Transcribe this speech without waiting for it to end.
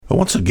Well,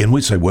 once again,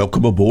 we say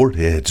welcome aboard.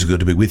 It's good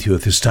to be with you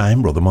at this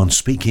time. Brother Munn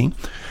speaking.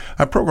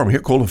 Our program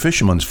here called A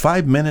Fisherman's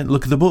 5-Minute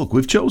Look at the Book.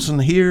 We've chosen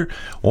here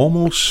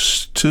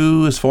almost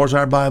to, as far as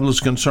our Bible is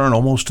concerned,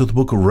 almost to the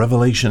book of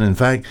Revelation. In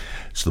fact,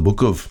 it's the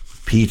book of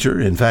Peter.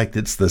 In fact,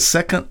 it's the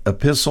second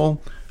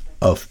epistle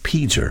of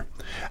Peter.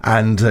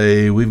 And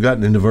we've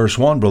gotten into verse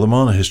 1. Brother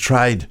Munn has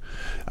tried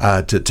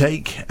to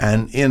take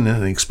and in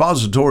an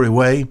expository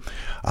way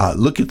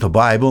look at the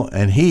Bible,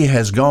 and he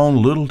has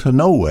gone little to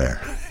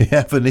nowhere. He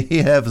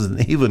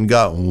hasn't even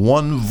got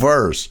one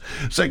verse.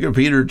 2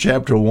 Peter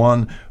chapter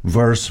 1,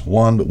 verse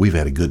 1, but we've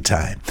had a good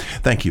time.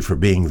 Thank you for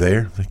being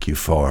there. Thank you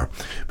for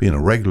being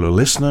a regular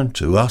listener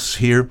to us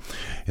here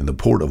in the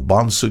port of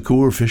Bon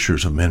Secours,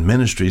 Fishers of Men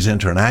Ministries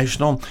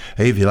International.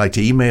 Hey, if you'd like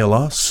to email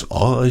us,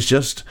 it's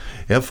just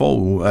not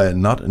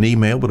an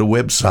email, but a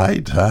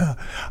website.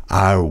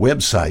 Our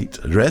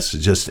website address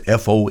is just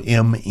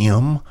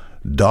FOMM.org,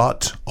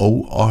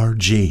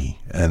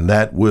 and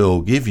that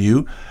will give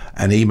you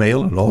an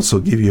email and also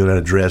give you an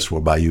address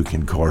whereby you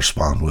can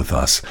correspond with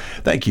us.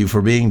 Thank you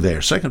for being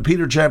there. 2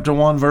 Peter chapter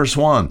 1, verse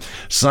 1.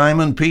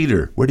 Simon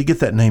Peter. Where'd he get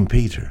that name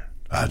Peter?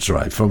 That's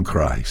right, from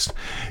Christ.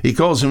 He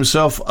calls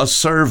himself a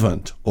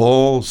servant.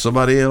 Oh,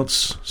 somebody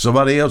else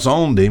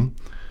owned him.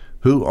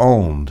 Who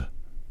owned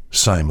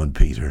Simon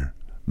Peter?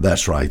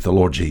 That's right, the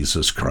Lord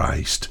Jesus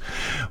Christ.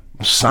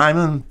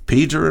 Simon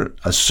Peter,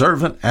 a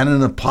servant and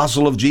an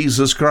apostle of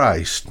Jesus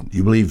Christ.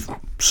 You believe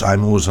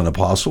Simon was an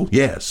apostle?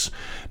 Yes.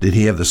 Did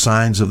he have the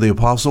signs of the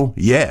apostle?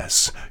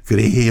 Yes. Could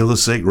he heal the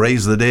sick,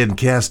 raise the dead, and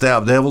cast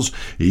out devils?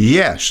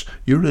 Yes.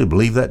 You really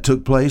believe that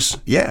took place?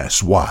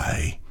 Yes.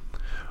 Why?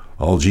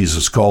 Oh,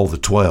 Jesus called the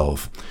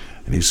 12,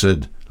 and he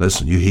said,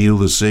 listen, you heal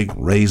the sick,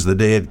 raise the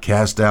dead,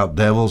 cast out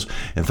devils.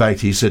 In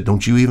fact, he said,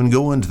 don't you even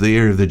go into the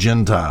area of the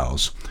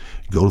Gentiles.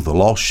 Go to the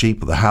lost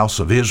sheep of the house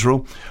of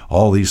Israel.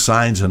 All these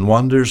signs and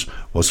wonders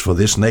was for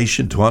this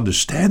nation to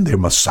understand their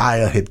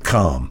Messiah had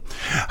come.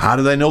 How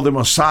do they know their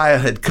Messiah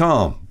had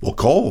come? Well,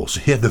 because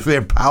he had the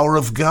very power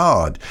of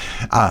God.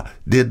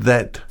 Did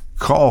that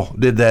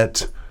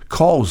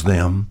cause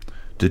them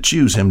to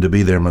choose him to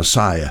be their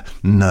Messiah?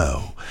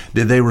 No.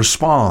 Did they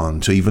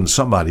respond to even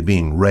somebody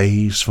being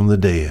raised from the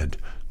dead?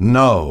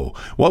 No.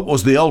 What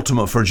was the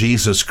ultimate for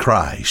Jesus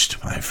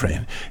Christ, my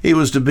friend? He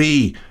was to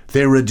be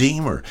their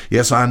Redeemer.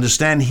 Yes, I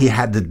understand he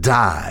had to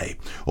die.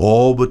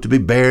 Oh, but to be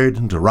buried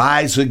and to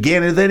rise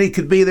again, and then he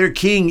could be their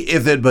king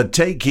if they'd but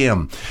take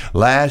him.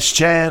 Last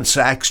chance,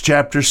 Acts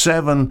chapter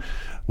 7.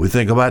 We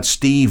think about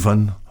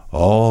Stephen.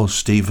 Oh,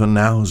 Stephen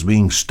now is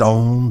being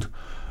stoned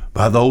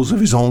by those of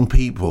his own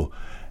people.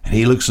 And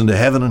he looks into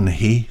heaven and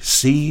he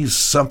sees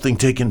something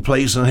taking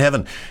place in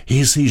heaven.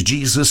 He sees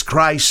Jesus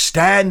Christ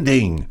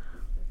standing.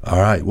 All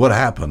right, what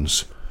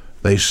happens?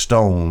 They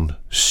stoned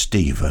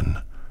Stephen.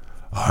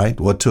 All right,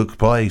 what took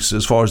place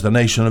as far as the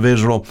nation of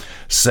Israel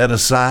set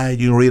aside?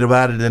 You can read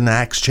about it in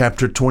Acts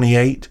chapter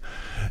 28.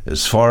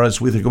 As far as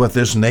we think about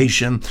this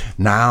nation,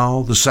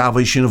 now the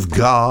salvation of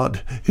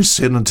God is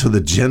sent unto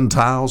the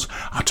Gentiles.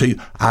 I'll tell you,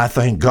 I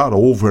thank God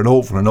over and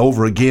over and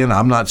over again.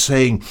 I'm not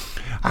saying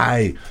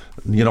I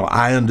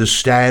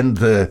understand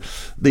the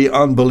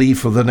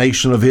unbelief of the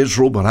nation of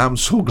Israel, but I'm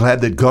so glad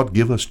that God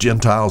give us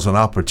Gentiles an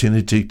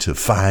opportunity to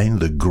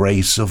find the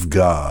grace of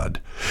God.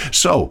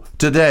 So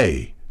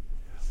today,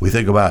 we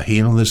think about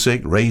healing the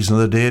sick, raising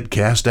the dead,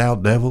 cast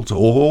out devils.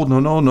 Oh,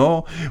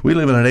 no. We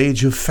live in an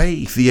age of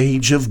faith, the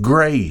age of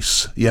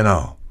grace,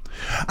 I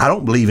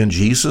don't believe in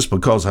Jesus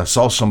because I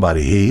saw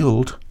somebody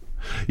healed.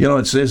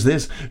 It says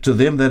this, to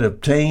them that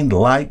obtained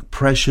like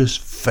precious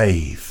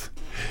faith.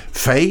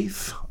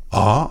 Faith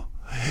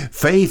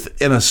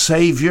in a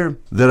Savior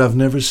that I've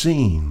never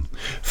seen.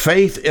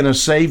 Faith in a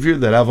Savior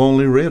that I've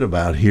only read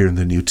about here in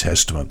the New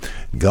Testament.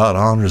 God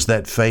honors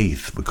that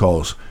faith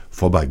because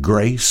for by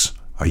grace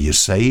are you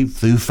saved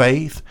through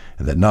faith,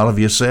 and that not of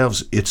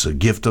yourselves, it's a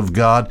gift of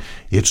God.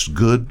 It's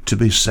good to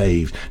be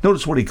saved.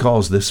 Notice what he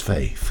calls this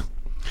faith.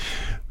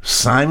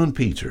 Simon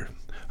Peter,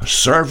 a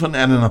servant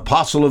and an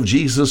apostle of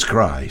Jesus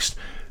Christ,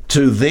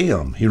 to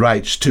them, he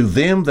writes, to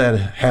them that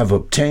have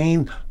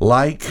obtained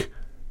like.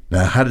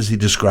 Now, how does he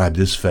describe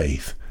this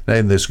faith?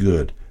 Isn't this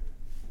good?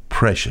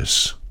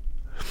 Precious.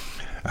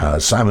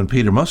 Simon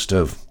Peter must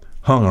have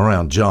hung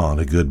around John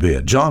a good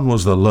bit. John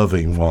was the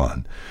loving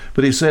one.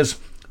 But he says,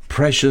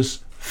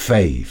 precious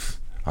faith.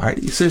 All right,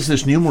 he says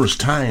this numerous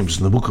times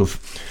in the book of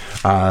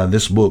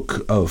this book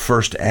of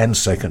 1st and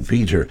 2nd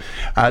Peter.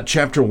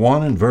 Chapter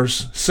 1 and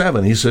verse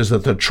 7, he says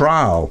that the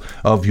trial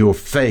of your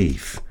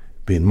faith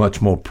being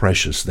much more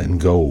precious than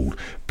gold.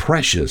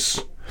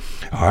 Precious.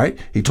 All right,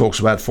 he talks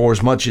about for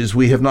as much as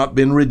we have not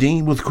been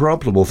redeemed with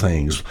corruptible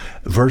things.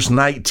 Verse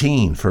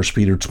 19, 1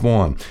 Peter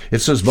 1, it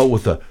says, but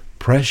with the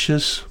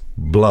precious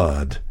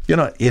blood.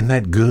 Isn't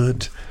that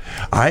good?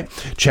 All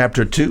right,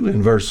 chapter 2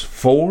 and verse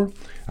 4,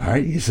 all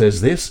right, he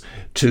says this,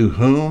 to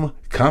whom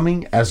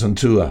coming as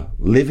unto a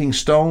living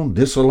stone,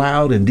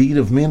 disallowed indeed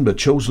of men, but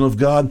chosen of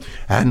God,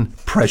 and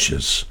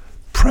precious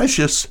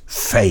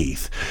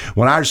faith.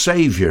 When our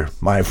Savior,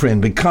 my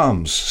friend,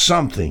 becomes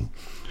something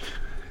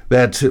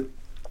that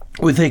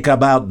we think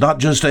about not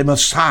just a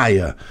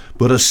Messiah,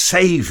 but a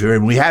Savior,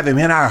 and we have him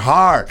in our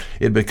heart,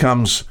 it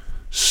becomes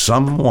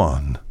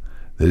someone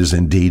that is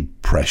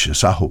indeed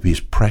precious. I hope he's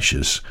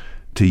precious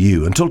to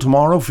you. Until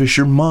tomorrow,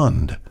 Fisher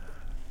Mund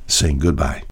saying goodbye.